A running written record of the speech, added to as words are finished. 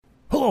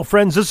Hello,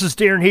 friends. This is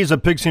Darren Hayes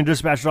of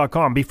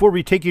PigskinDispatch.com. Before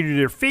we take you to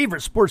your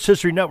favorite Sports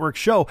History Network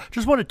show,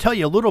 just want to tell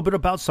you a little bit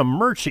about some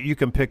merch that you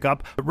can pick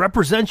up that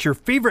represents your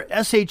favorite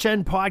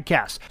SHN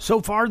podcast.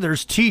 So far,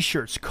 there's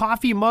t-shirts,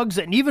 coffee mugs,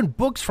 and even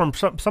books from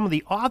some of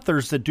the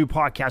authors that do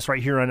podcasts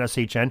right here on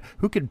SHN.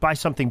 Who could buy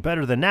something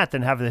better than that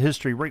than have the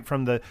history right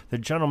from the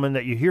gentleman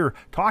that you hear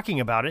talking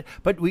about it?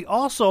 But we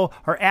also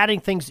are adding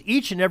things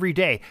each and every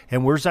day.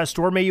 And where's that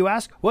store, may you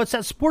ask? Well, it's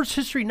at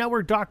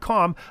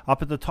SportsHistoryNetwork.com.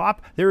 Up at the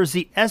top, there is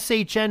the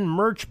SHN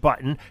merch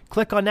button.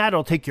 Click on that.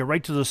 It'll take you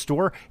right to the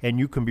store, and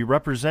you can be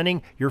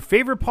representing your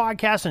favorite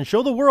podcast and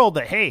show the world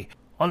that, hey,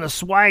 on the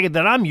swag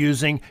that I'm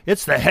using,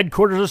 it's the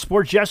headquarters of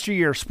sports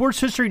yesteryear, Sports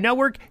History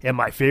Network, and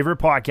my favorite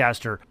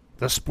podcaster,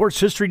 the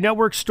Sports History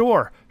Network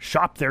store.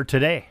 Shop there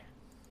today.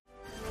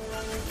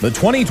 The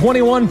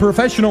 2021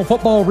 Professional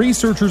Football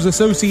Researchers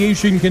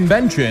Association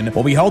Convention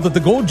will be held at the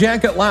Gold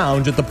Jacket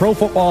Lounge at the Pro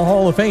Football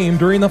Hall of Fame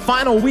during the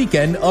final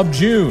weekend of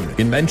June.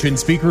 Convention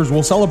speakers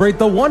will celebrate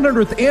the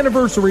 100th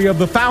anniversary of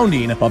the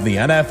founding of the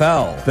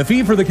NFL. The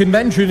fee for the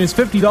convention is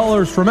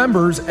 $50 for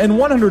members and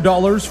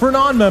 $100 for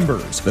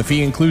non-members. The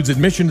fee includes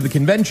admission to the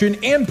convention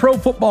and Pro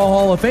Football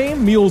Hall of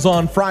Fame, meals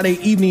on Friday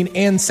evening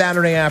and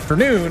Saturday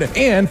afternoon,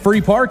 and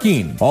free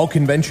parking. All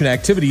convention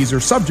activities are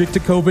subject to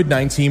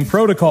COVID-19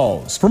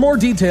 protocols. For more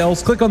details,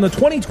 click on the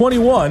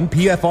 2021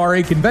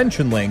 PFRA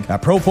convention link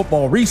at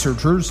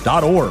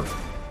profootballresearchers.org.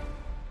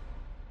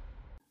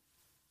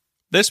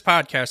 This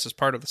podcast is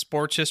part of the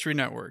Sports History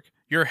Network,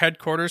 your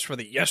headquarters for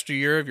the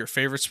yesteryear of your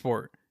favorite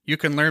sport. You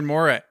can learn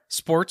more at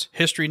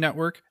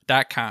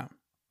sportshistorynetwork.com.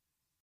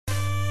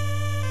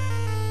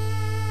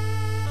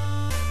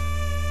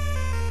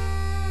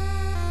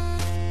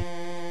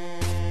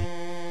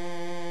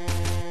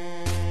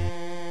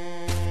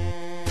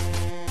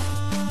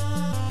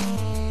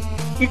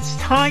 It's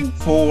time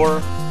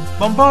for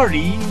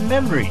Lombardi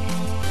Memories,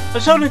 a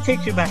show that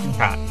takes you back in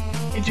time,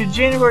 into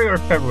January or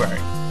February,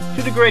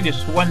 to the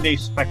greatest one-day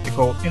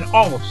spectacle in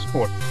all of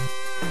sports.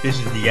 This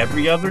is the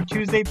Every Other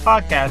Tuesday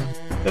podcast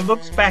that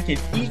looks back at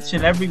each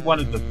and every one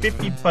of the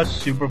 50-plus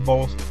Super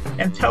Bowls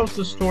and tells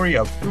the story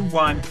of who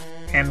won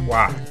and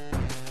why.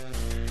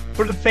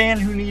 For the fan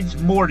who needs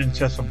more than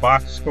just a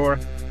box score,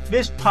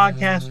 this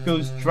podcast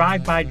goes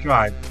drive by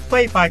drive,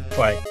 play by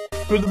play,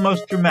 through the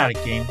most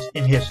dramatic games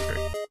in history.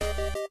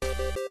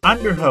 I'm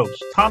your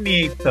host,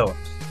 Tommy A.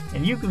 Phillips,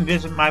 and you can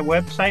visit my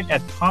website at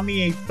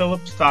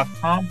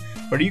TommyAPhillips.com,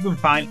 where you can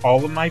find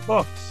all of my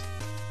books.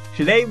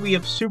 Today we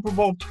have Super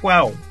Bowl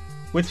XII,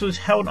 which was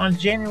held on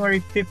January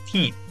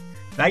 15th,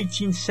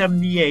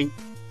 1978,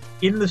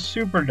 in the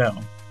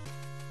Superdome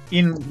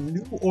in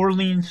New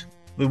Orleans,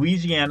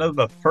 Louisiana,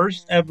 the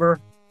first ever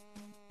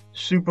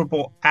Super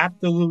Bowl at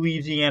the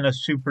Louisiana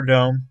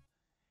Superdome,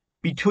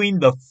 between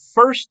the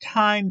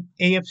first-time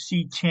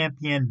AFC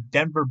champion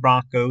Denver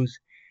Broncos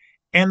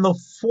and the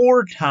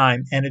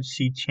four-time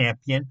NFC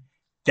champion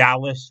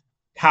Dallas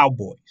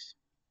Cowboys.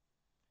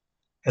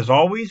 As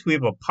always, we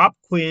have a pop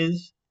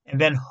quiz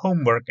and then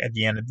homework at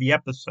the end of the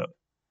episode.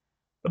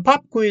 The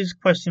pop quiz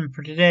question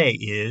for today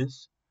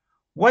is,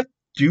 what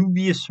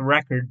dubious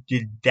record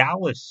did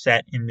Dallas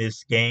set in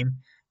this game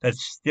that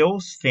still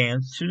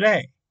stands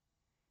today?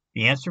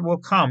 The answer will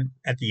come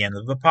at the end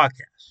of the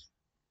podcast.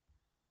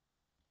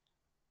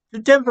 The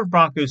Denver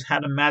Broncos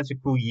had a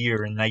magical year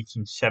in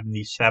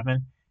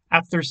 1977,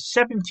 after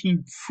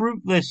 17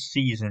 fruitless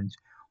seasons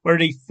where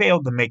they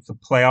failed to make the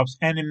playoffs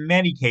and in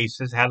many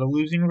cases had a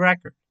losing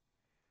record.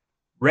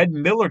 Red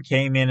Miller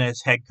came in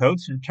as head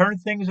coach and turned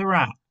things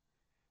around.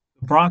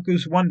 The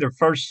Broncos won their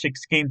first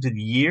 6 games of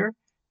the year,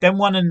 then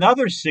won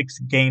another 6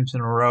 games in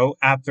a row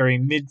after a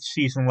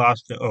mid-season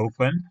loss to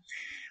Oakland.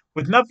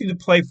 With nothing to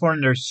play for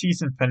in their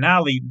season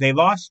finale, they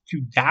lost to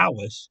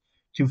Dallas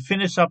to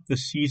finish up the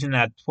season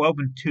at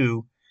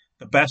 12-2,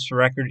 the best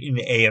record in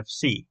the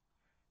AFC.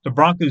 The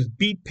Broncos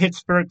beat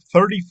Pittsburgh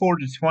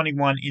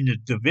 34-21 in the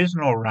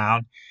divisional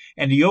round,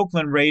 and the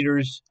Oakland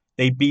Raiders,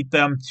 they beat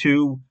them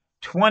to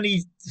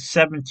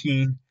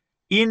 20-17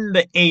 in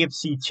the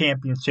AFC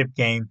Championship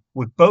game,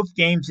 with both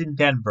games in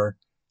Denver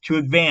to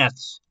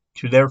advance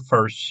to their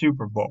first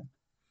Super Bowl.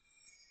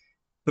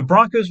 The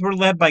Broncos were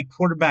led by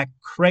quarterback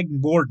Craig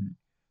Morton,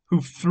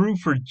 who threw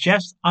for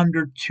just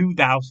under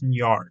 2,000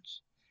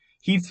 yards.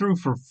 He threw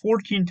for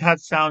 14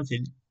 touchdowns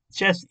and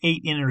just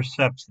 8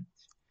 interceptions.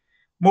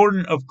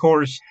 Morton, of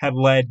course, had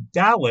led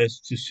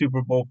Dallas to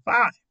Super Bowl V.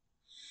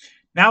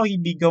 Now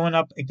he'd be going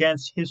up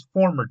against his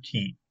former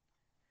team.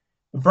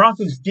 The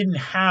Broncos didn't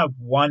have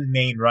one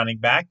main running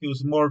back. It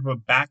was more of a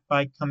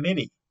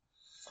back-by-committee.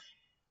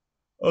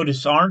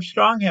 Otis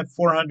Armstrong had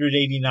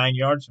 489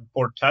 yards and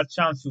 4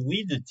 touchdowns to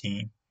lead the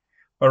team,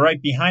 but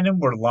right behind him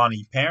were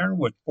Lonnie Perrin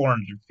with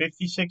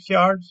 456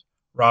 yards,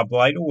 Rob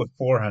Lytle with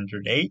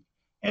 408,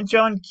 and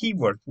John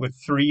Keyworth with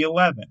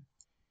 311.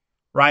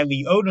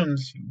 Riley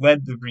Odoms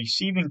led the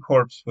receiving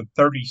corps with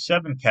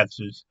 37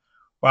 catches,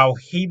 while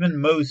Haven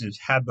Moses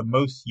had the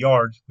most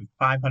yards with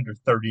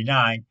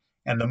 539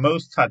 and the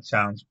most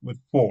touchdowns with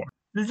 4.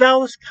 The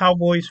Dallas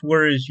Cowboys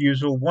were, as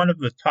usual, one of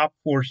the top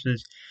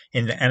forces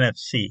in the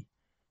NFC.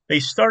 They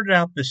started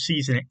out the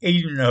season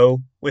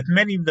 8-0, with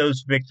many of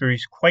those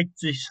victories quite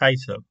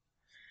decisive.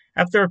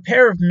 After a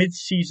pair of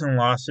mid-season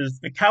losses,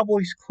 the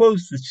Cowboys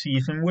closed the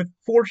season with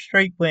 4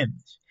 straight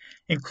wins,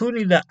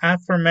 including the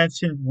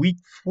aforementioned Week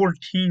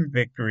 14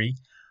 victory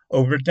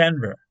over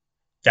Denver.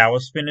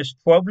 Dallas finished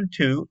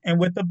 12-2 and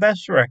with the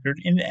best record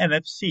in the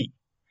NFC.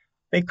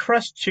 They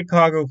crushed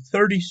Chicago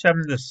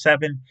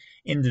 37-7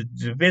 in the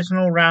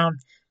divisional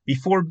round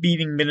before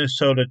beating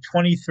Minnesota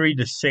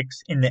 23-6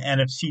 in the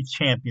NFC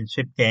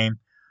Championship game,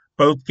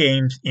 both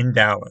games in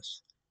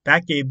Dallas.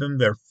 That gave them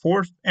their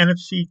 4th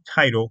NFC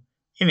title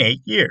in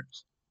 8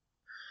 years.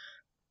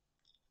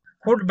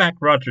 Quarterback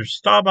Roger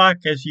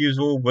Staubach, as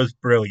usual, was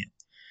brilliant.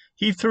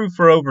 He threw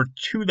for over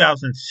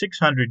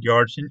 2,600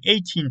 yards and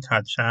 18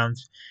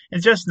 touchdowns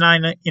and just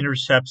 9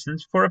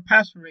 interceptions for a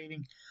passer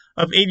rating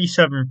of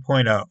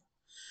 87.0.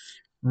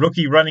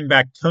 Rookie running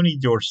back Tony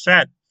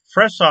Dorsett,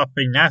 fresh off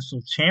a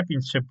national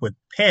championship with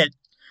Pitt,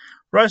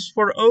 rushed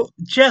for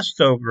just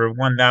over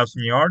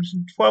 1,000 yards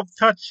and 12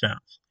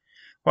 touchdowns,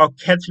 while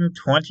catching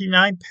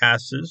 29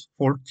 passes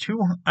for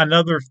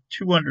another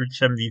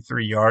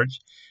 273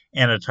 yards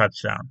and a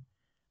touchdown.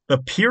 The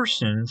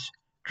Pearsons,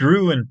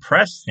 Drew and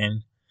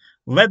Preston,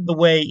 led the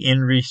way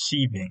in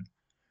receiving.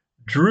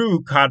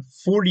 Drew caught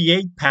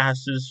 48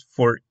 passes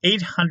for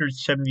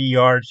 870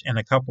 yards and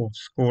a couple of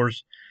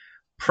scores.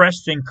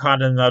 Preston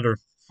caught another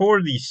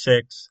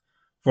 46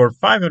 for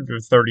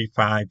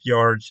 535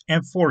 yards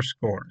and 4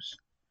 scores.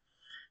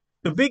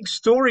 The big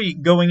story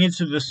going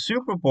into the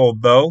Super Bowl,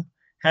 though,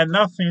 had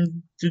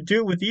nothing to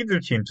do with either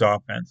team's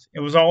offense.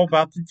 It was all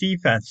about the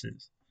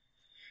defenses.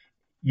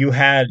 You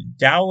had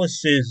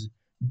Dallas's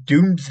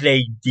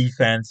doomsday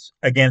defense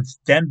against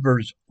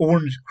Denver's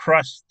orange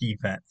crust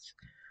defense.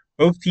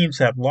 Both teams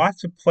had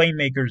lots of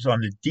playmakers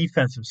on the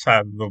defensive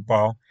side of the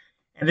ball,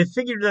 and they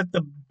figured that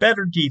the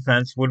better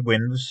defense would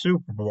win the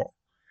Super Bowl.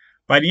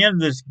 By the end of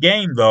this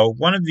game, though,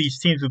 one of these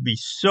teams would be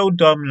so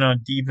dominant on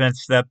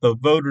defense that the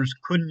voters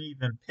couldn't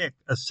even pick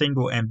a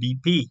single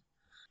MVP.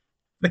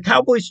 The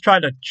Cowboys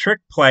tried a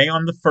trick play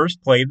on the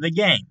first play of the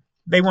game.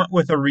 They went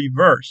with a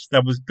reverse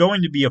that was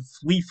going to be a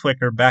flea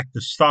flicker back to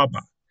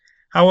Staubach.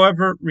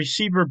 However,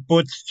 receiver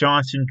Butch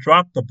Johnson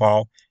dropped the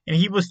ball, and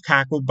he was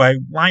tackled by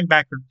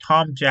linebacker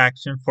Tom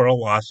Jackson for a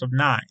loss of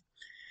 9.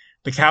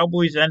 The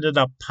Cowboys ended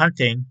up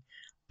punting,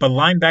 but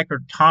linebacker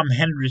Tom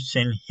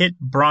Henderson hit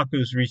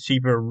Broncos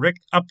receiver Rick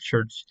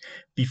Upchurch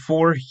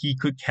before he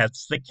could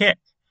catch the kick.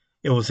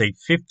 It was a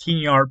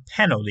 15-yard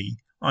penalty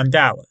on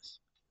Dallas.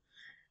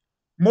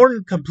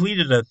 Morton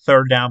completed a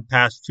third down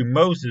pass to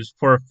Moses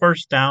for a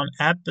first down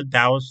at the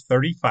Dallas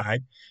 35,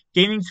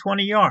 gaining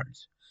 20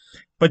 yards.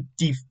 But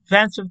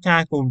defensive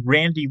tackle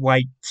Randy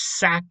White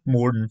sacked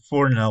Morton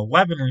for an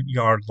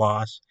 11-yard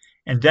loss,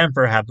 and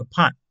Denver had the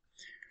punt.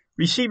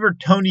 Receiver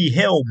Tony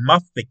Hill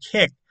muffed the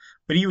kick,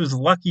 but he was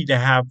lucky to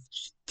have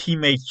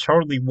teammate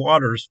Charlie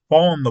Waters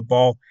fall on the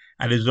ball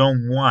at his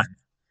own 1.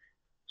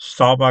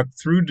 Staubach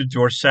threw to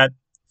Dorsett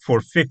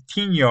for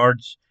 15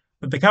 yards,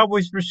 but the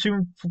Cowboys were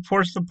soon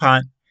forced to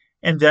punt,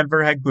 and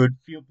Denver had good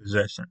field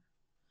position.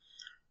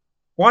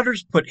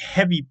 Waters put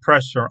heavy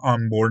pressure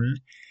on Morton,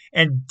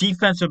 and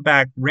defensive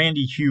back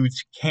Randy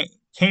Hughes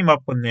came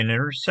up with an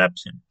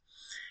interception.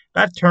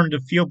 That turned the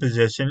field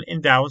position in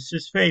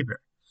Dallas's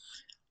favor.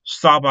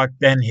 Staubach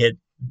then hit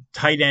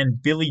tight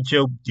end Billy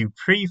Joe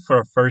Dupree for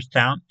a first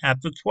down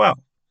at the 12.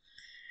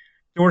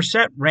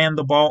 Dorsett ran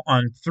the ball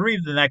on 3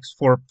 of the next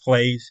 4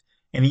 plays,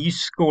 and he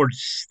scored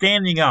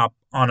standing up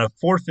on a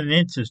 4th and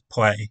inches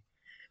play,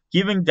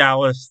 giving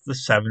Dallas the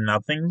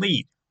 7-0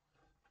 lead.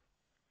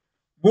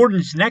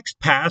 Morton's next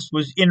pass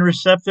was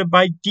intercepted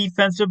by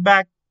defensive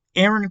back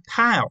Aaron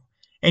Kyle,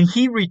 and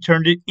he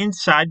returned it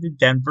inside the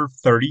Denver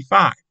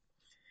 35.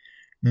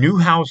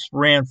 Newhouse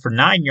ran for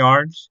 9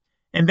 yards,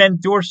 and then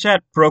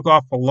Dorsett broke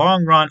off a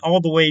long run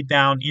all the way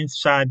down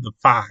inside the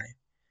 5.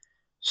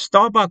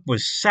 Staubach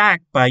was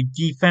sacked by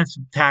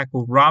defensive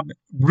tackle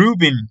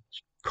Reuben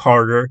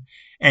Carter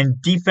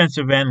and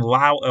defensive end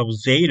Lyle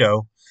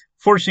Elzado,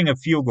 forcing a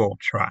field goal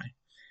try.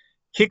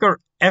 Kicker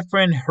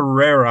Efren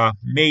Herrera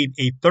made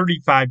a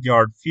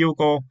 35-yard field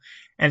goal,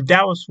 and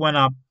Dallas went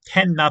up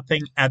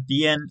 10-0 at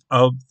the end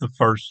of the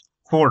first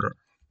quarter.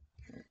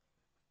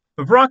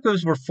 The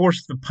Broncos were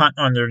forced to punt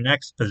on their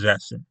next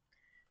possession.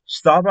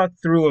 Staubach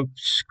threw a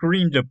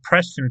screen to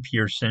Preston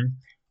Pearson,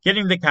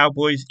 getting the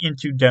Cowboys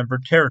into Denver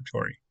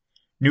territory.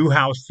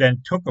 Newhouse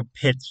then took a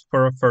pitch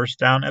for a first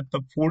down at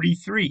the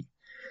 43.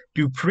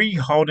 Dupree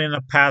hauled in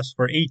a pass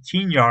for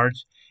 18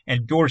 yards,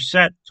 and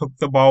Dorsett took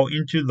the ball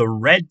into the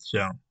red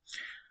zone.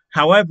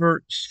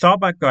 However,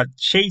 Staubach got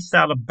chased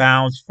out of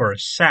bounds for a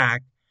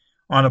sack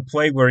on a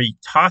play where he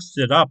tossed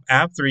it up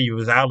after he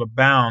was out of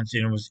bounds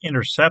and it was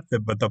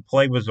intercepted, but the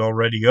play was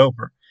already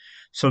over.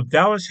 So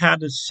Dallas had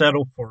to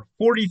settle for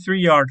a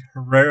 43-yard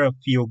Herrera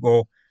field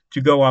goal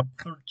to go up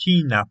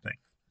 13-0.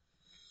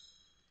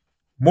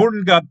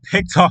 Morton got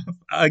picked off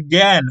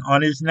again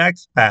on his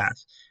next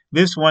pass,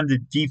 this one to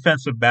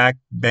defensive back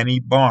Benny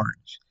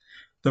Barnes.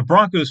 The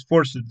Broncos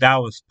forced a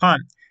Dallas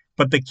punt,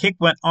 but the kick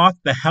went off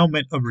the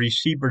helmet of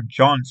receiver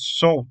John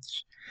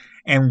Schultz,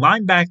 and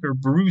linebacker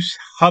Bruce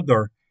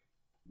Huther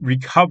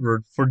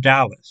recovered for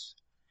Dallas.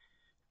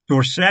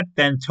 Dorsett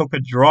then took a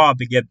draw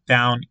to get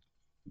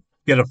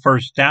a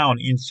first down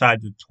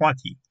inside the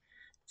 20.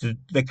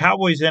 The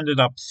Cowboys ended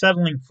up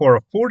settling for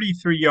a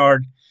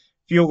 43-yard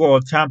field goal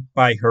attempt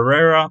by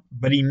Herrera,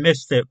 but he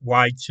missed it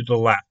wide to the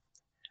left.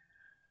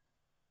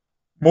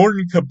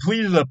 Morton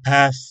completed a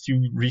pass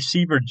to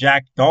receiver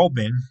Jack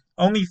Dolbin,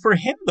 only for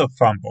him to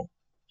fumble.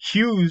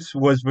 Hughes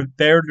was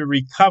there to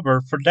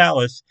recover for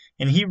Dallas,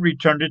 and he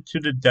returned it to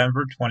the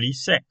Denver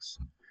 26.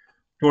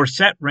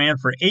 Dorsett ran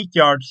for 8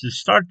 yards to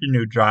start the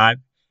new drive,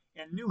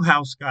 and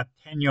Newhouse got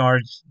 10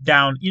 yards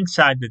down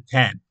inside the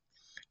 10.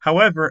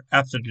 However,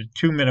 after the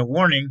 2-minute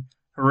warning,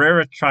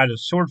 Herrera tried a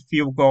short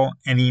field goal,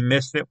 and he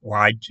missed it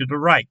wide to the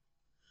right.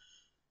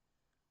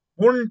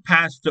 Morton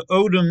passed to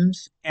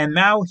Odoms, and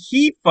now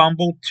he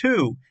fumbled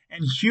too,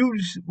 and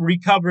Hughes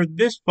recovered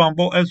this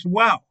fumble as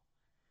well.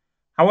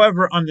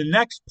 However, on the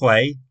next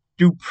play,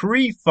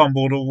 Dupree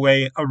fumbled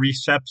away a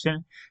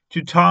reception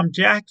to Tom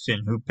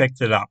Jackson, who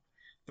picked it up.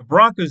 The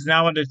Broncos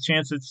now had a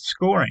chance at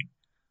scoring.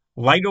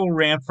 Lytle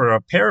ran for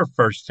a pair of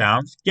first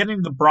downs,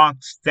 getting the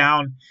Bronx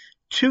down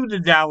to the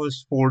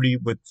Dallas 40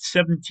 with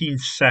 17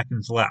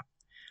 seconds left.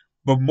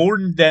 But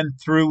Morton then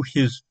threw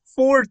his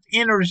 4th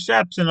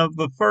interception of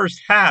the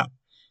first half,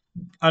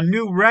 a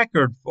new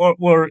record,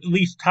 or at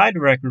least tied a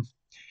record.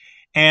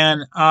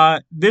 And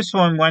this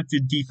one went to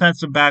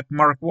defensive back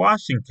Mark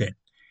Washington.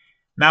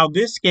 Now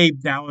this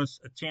gave Dallas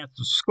a chance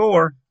to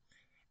score,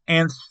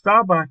 and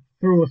Staubach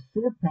threw a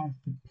short pass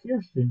to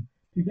Pearson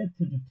to get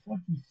to the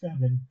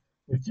 27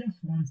 with just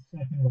 1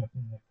 second left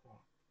in the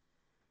clock.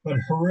 But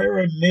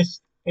Herrera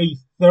missed a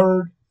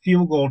 3rd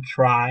field goal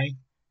try,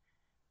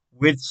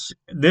 which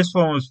this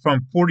one was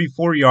from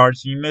 44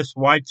 yards. He missed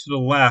wide to the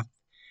left,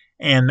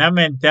 and that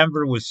meant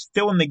Denver was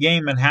still in the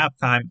game at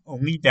halftime,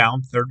 only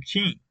down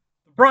 13.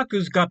 The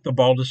Broncos got the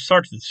ball to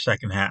start the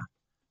second half.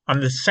 On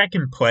the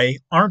second play,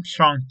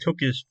 Armstrong took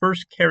his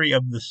first carry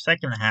of the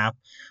second half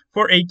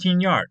for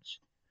 18 yards.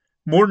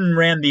 Morton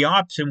ran the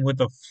option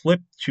with a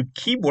flip to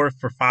Keyworth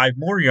for 5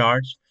 more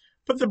yards,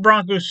 but the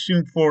Broncos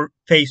soon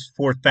faced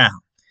 4th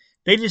down.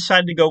 They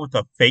decided to go with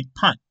a fake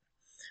punt.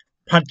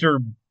 Punter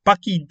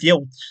Bucky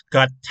Dilts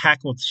got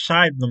tackled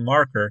shy of the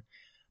marker,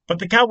 but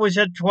the Cowboys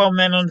had 12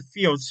 men on the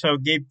field, so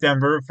it gave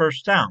Denver a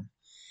first down.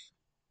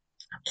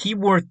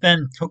 Keyworth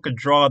then took a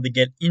draw to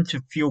get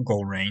into field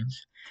goal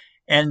range,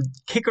 and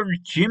kicker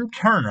Jim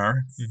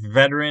Turner,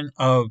 veteran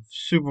of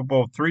Super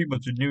Bowl III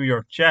with the New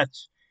York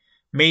Jets,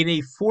 made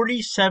a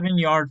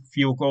 47-yard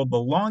field goal, the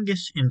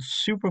longest in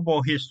Super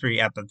Bowl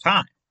history at the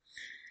time.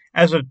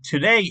 As of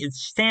today, it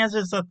stands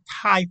as a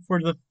tie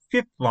for the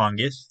 5th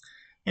longest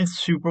in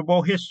Super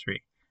Bowl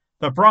history.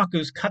 The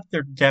Broncos cut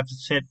their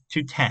deficit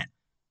to 10.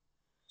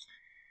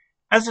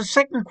 As the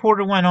second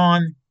quarter went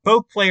on,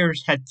 both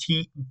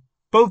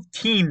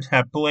teams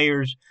had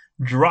players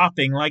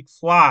dropping like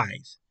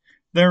flies.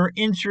 There were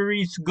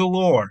injuries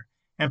galore,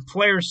 and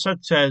players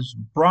such as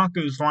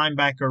Broncos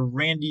linebacker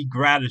Randy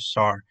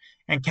Gradishar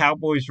and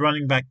Cowboys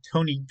running back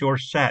Tony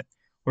Dorsett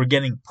were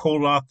getting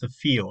pulled off the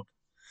field.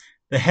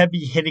 The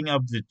heavy hitting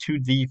of the two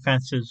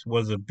defenses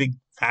was a big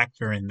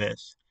factor in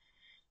this.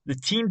 The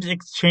teams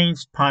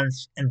exchanged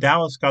punts, and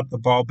Dallas got the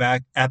ball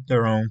back at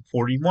their own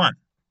 41.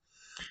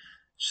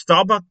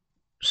 Staubach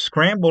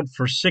scrambled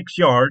for 6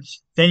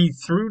 yards, then he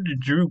threw to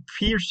Drew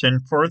Pearson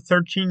for a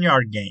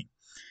 13-yard gain.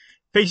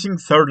 Facing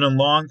 3rd and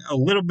long a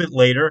little bit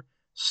later,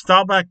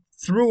 Staubach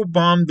threw a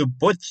bomb to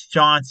Butch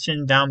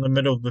Johnson down the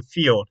middle of the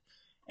field,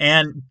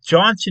 and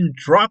Johnson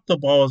dropped the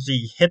ball as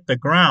he hit the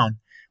ground,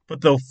 but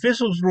the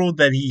officials ruled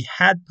that he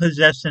had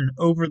possession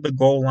over the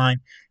goal line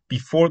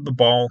before the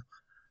ball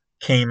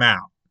came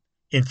out.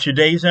 In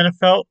today's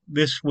NFL,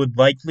 this would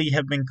likely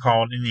have been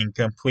called an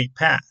incomplete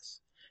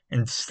pass.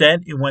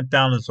 Instead, it went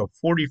down as a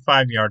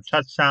 45-yard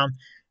touchdown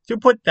to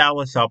put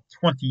Dallas up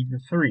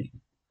 20-3.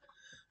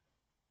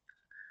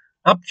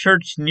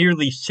 Upchurch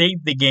nearly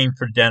saved the game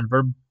for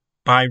Denver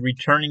by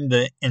returning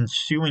the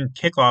ensuing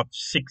kickoff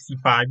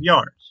 65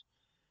 yards.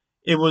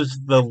 It was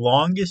the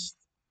longest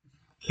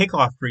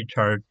kickoff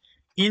return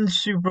in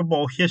Super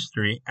Bowl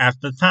history at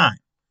the time.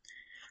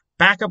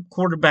 Backup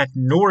quarterback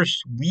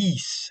Norris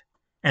Weiss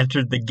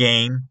entered the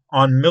game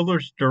on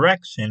Miller's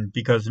direction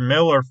because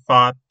Miller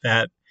thought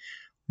that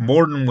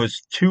Morton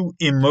was too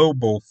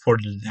immobile for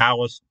the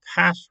Dallas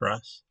pass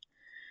rush.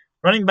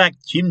 Running back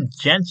Jim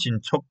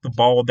Jensen took the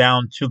ball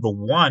down to the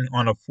 1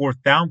 on a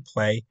 4th down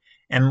play,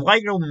 and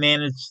Lytle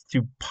managed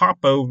to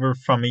pop over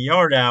from a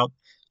yard out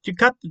to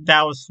cut the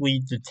Dallas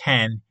lead to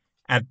 10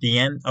 at the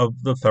end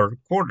of the 3rd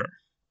quarter.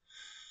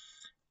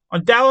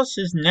 On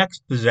Dallas's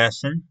next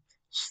possession,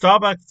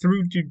 Staubach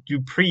threw to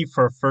Dupree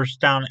for a first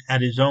down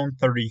at his own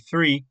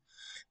 33,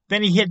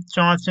 then he hit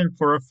Johnson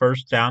for a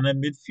first down at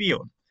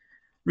midfield.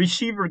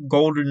 Receiver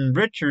Golden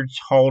Richards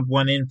hauled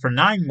one in for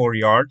 9 more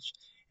yards,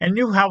 and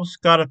Newhouse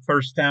got a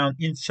first down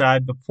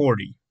inside the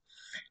 40.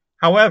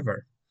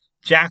 However,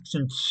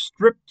 Jackson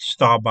stripped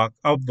Staubach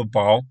of the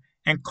ball,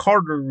 and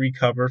Carter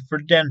recovered for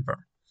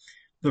Denver.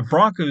 The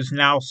Broncos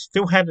now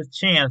still had a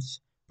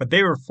chance, but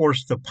they were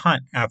forced to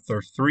punt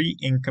after 3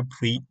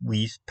 incomplete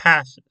Weiss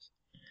passes.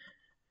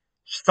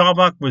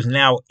 Staubach was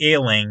now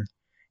ailing,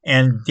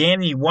 and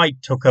Danny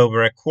White took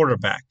over at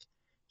quarterback.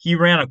 He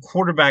ran a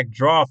quarterback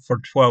draw for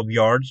 12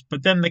 yards,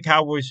 but then the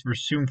Cowboys were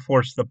soon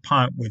forced to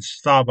punt with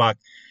Staubach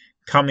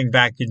coming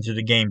back into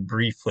the game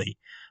briefly.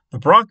 The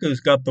Broncos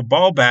got the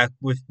ball back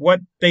with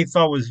what they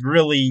thought was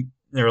really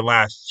their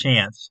last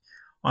chance.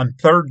 On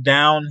third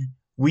down,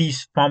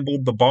 Weiss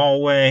fumbled the ball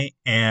away,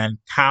 and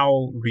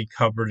Cowell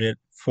recovered it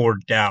for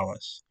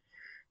Dallas.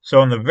 So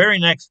on the very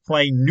next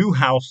play,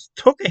 Newhouse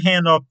took a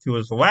handoff to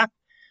his left,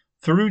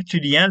 threw to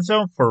the end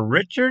zone for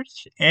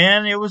Richards,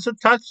 and it was a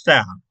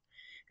touchdown.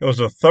 It was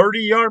a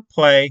 30-yard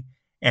play,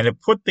 and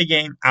it put the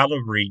game out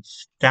of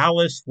reach.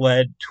 Dallas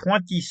led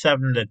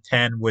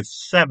 27-10 with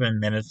 7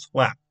 minutes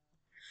left.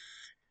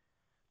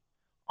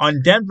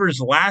 On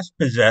Denver's last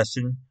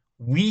possession,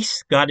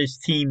 Weiss got his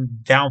team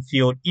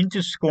downfield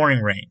into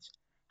scoring range.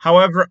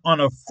 However,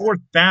 on a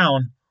fourth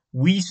down,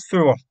 Weiss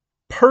threw a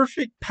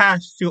perfect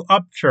pass to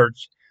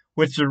Upchurch,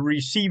 which the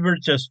receiver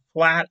just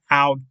flat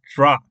out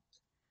dropped.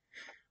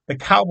 The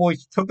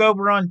Cowboys took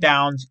over on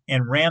downs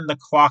and ran the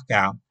clock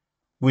out,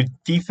 with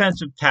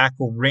defensive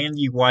tackle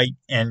Randy White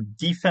and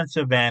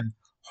defensive end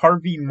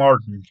Harvey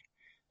Martin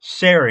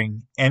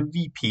sharing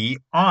MVP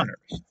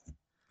honors.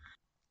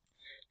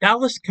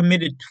 Dallas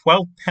committed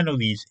 12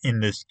 penalties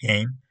in this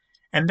game,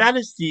 and that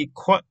is the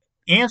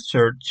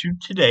answer to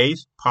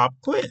today's pop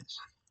quiz.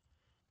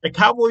 The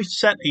Cowboys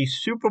set a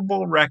Super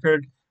Bowl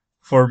record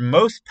for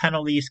most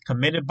penalties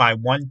committed by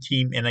one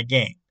team in a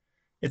game.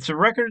 It's a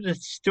record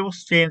that still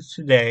stands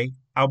today,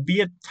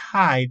 albeit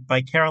tied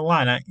by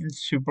Carolina in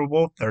Super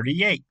Bowl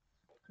 38.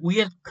 We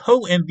had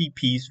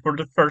co-MVPs for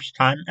the first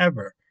time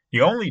ever,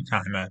 the only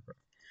time ever,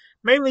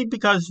 mainly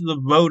because the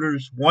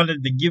voters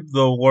wanted to give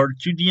the award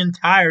to the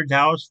entire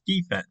Dallas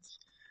defense.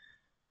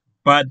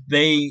 But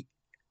they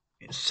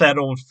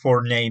settled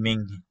for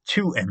naming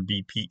 2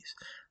 MVPs.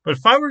 But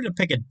if I were to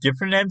pick a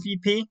different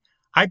MVP,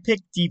 I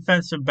picked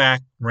defensive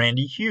back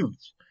Randy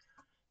Hughes.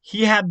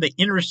 He had the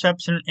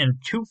interception and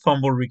 2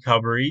 fumble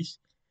recoveries,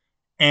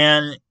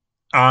 and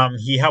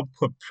he helped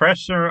put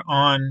pressure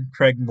on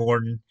Craig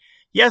Morton.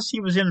 Yes,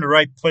 he was in the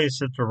right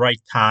place at the right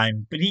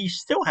time, but he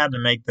still had to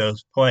make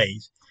those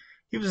plays.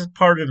 He was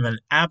part of an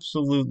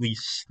absolutely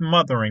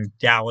smothering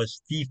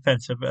Dallas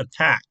defensive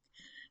attack.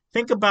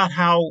 Think about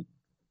how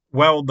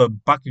well the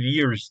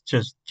Buccaneers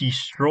just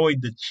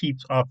destroyed the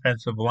Chiefs'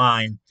 offensive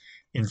line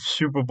in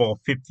Super Bowl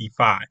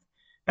 55.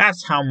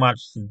 That's how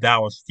much the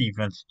Dallas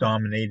defense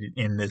dominated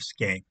in this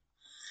game.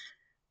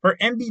 For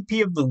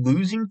MVP of the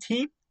losing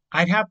team,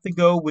 I'd have to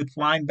go with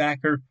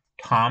linebacker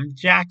Tom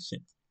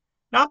Jackson.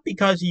 Not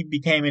because he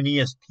became an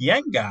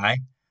ESPN guy,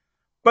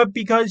 but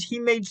because he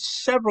made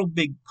several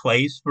big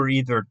plays for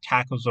either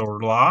tackles or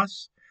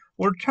loss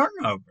or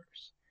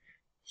turnovers.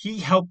 He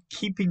helped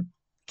to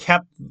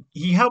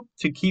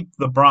keep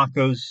the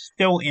Broncos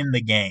still in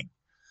the game.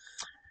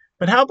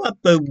 But how about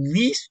the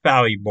least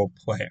valuable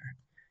player?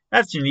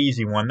 That's an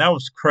easy one. That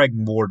was Craig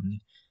Morton.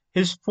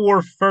 His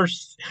 4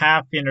 first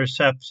half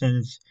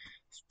interceptions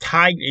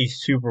tied a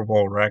Super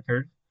Bowl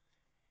record.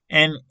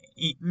 And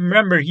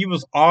remember, he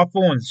was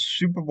awful in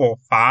Super Bowl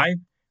 5,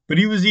 but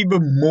he was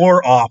even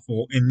more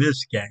awful in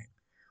this game.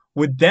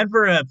 Would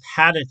Denver have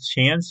had a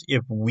chance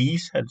if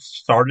Weiss had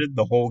started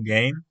the whole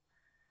game?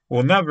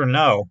 We'll never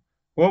know.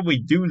 What we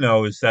do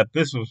know is that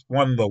this was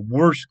one of the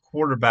worst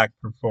quarterback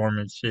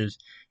performances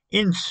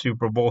in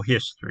Super Bowl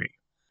history.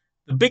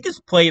 The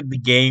biggest play of the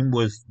game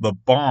was the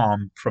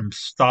bomb from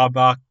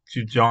Staubach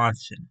to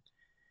Johnson.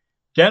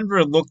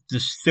 Denver looked to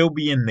still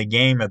be in the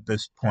game at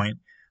this point,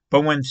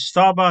 but when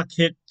Staubach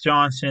hit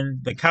Johnson,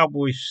 the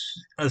Cowboys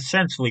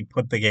essentially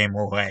put the game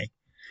away.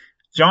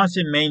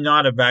 Johnson may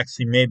not have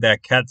actually made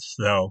that catch,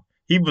 though.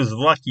 He was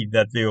lucky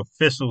that the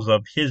officials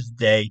of his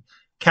day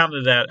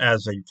counted that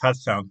as a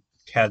touchdown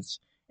catch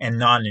and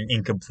not an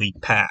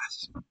incomplete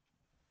pass.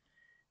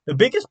 The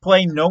biggest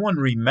play no one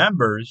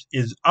remembers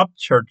is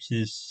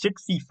Upchurch's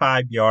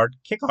 65-yard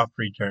kickoff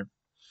return.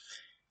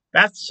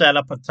 That set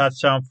up a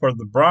touchdown for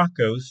the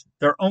Broncos,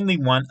 their only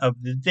one of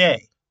the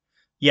day.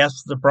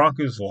 Yes, the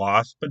Broncos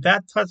lost, but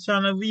that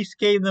touchdown at least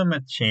gave them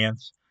a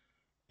chance.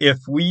 If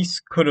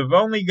Weiss could have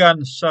only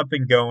gotten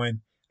something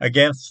going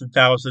against the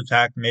Dallas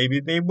attack,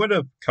 maybe they would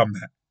have come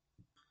back.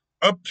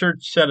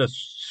 Upchurch set a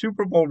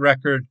Super Bowl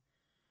record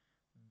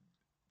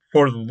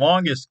for the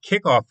longest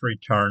kickoff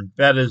return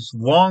that has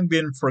long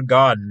been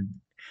forgotten,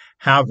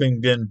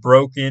 having been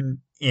broken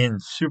in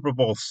Super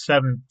Bowl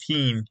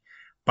 17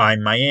 by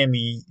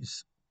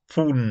Miami's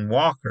Fulton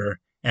Walker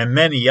and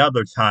many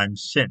other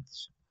times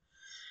since.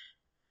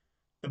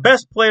 The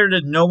best player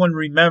that no one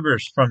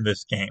remembers from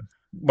this game,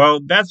 well,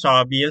 that's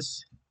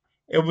obvious.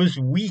 It was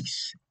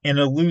Weiss in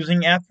a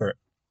losing effort.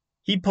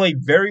 He played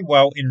very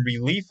well in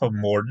relief of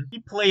Morton. He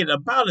played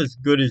about as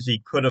good as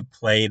he could have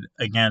played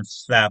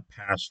against that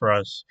pass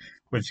rush,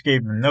 which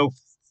gave him no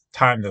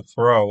time to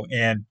throw.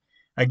 And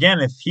Again,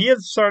 if he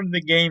had started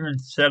the game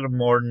instead of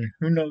Morton,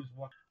 who knows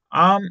what.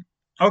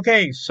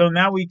 Okay, so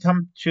now we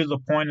come to the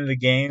point of the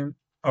game,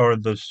 or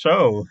the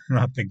show,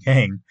 not the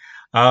game,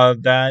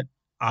 that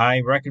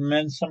I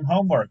recommend some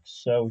homework.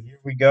 So here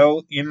we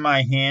go. In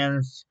my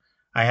hands,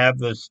 I have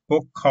this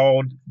book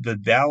called The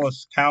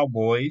Dallas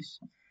Cowboys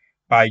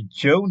by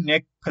Joe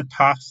Nick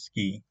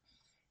Patofsky,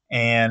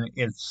 and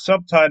it's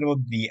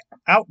subtitled The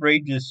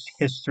Outrageous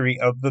History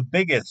of the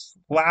Biggest,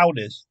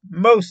 Loudest,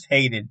 Most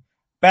Hated,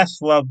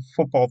 Best Loved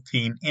Football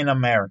Team in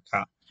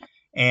America.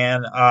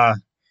 And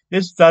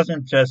this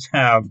doesn't just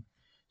have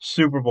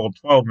Super Bowl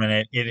 12 in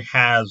it, it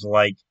has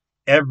like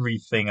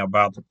everything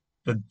about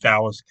the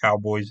Dallas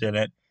Cowboys in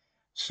it.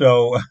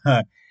 So,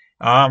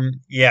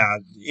 yeah,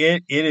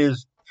 it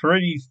is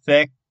pretty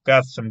thick,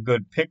 got some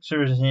good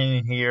pictures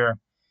in here.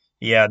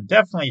 Yeah,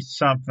 definitely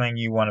something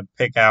you want to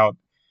pick out.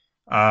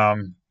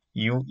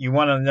 You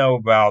want to know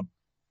about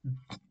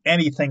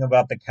anything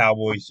about the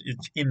Cowboys,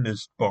 it's in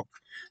this book.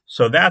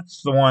 So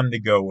that's the one to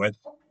go with.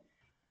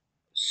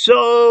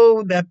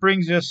 So that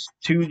brings us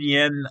to the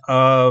end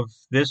of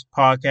this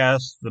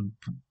podcast. The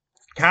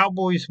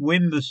Cowboys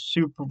win the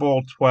Super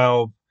Bowl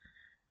 12,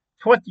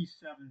 27-10.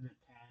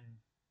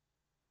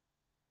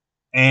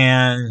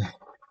 And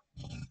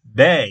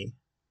they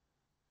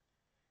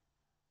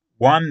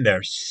won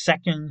their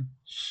second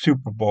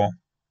Super Bowl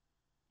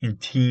in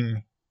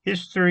team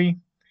history.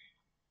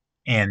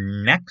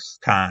 And next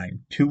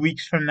time, 2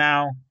 weeks from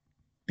now,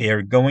 they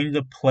are going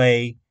to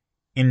play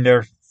in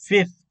their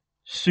fifth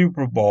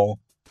Super Bowl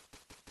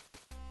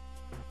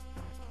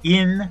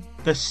in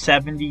the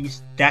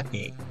 70s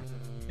decade.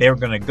 They're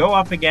going to go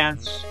up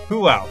against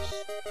who else?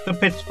 The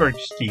Pittsburgh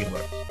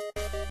Steelers.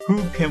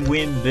 Who can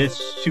win this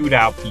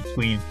shootout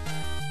between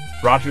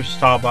Roger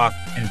Staubach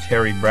and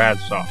Terry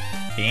Bradshaw?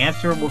 The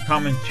answer will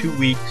come in 2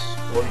 weeks,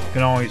 or you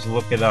can always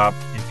look it up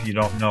if you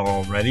don't know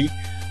already.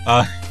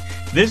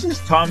 This is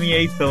Tommy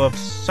A. Phillips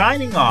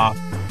signing off.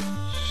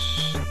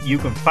 You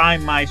can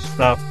find my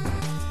stuff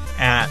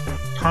at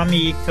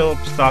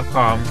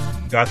TommyAPhillips.com.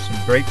 Got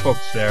some great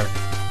books there.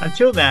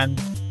 Until then,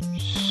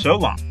 so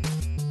long.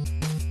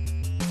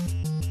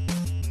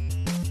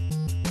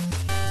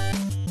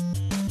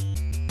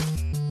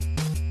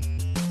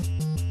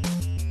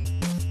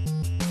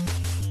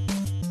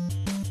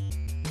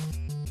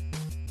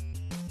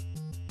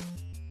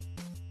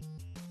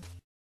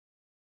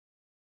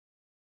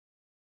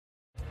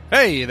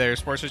 Hey there,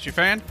 sports history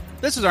fan.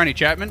 This is Arnie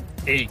Chapman,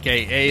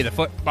 aka the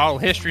Football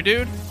History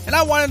Dude, and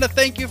I wanted to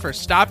thank you for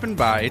stopping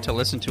by to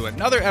listen to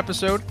another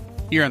episode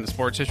here on the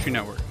Sports History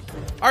Network.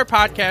 Our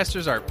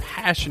podcasters are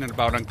passionate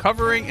about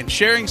uncovering and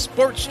sharing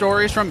sports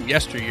stories from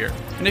yesteryear.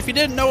 And if you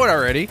didn't know it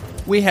already,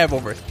 we have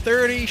over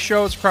 30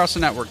 shows across the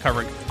network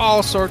covering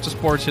all sorts of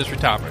sports history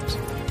topics.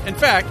 In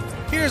fact,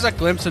 here's a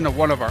glimpse into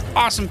one of our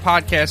awesome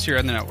podcasts here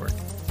on the network.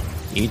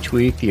 Each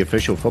week, the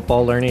official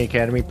Football Learning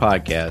Academy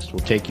podcast will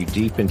take you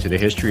deep into the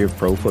history of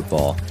pro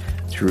football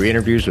through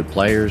interviews with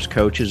players,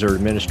 coaches, or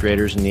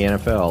administrators in the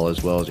NFL,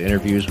 as well as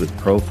interviews with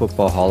Pro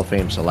Football Hall of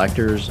Fame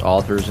selectors,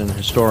 authors, and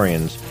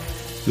historians.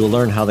 You'll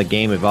learn how the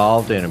game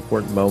evolved and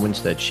important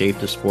moments that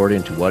shaped the sport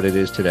into what it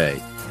is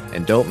today.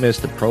 And don't miss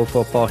the Pro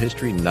Football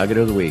History Nugget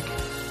of the Week.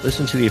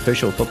 Listen to the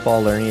official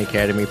Football Learning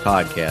Academy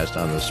podcast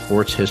on the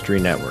Sports History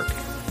Network.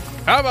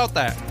 How about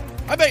that?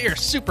 I bet you're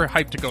super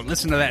hyped to go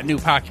listen to that new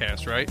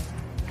podcast, right?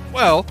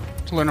 Well,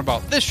 to learn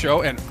about this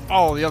show and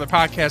all the other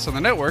podcasts on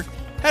the network,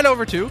 head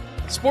over to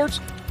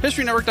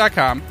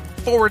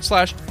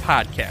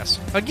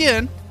sportshistorynetwork.com/podcast.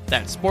 Again,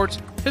 that's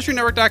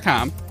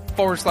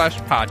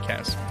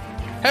sportshistorynetwork.com/podcast.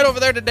 Head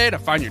over there today to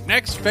find your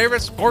next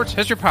favorite sports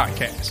history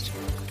podcast.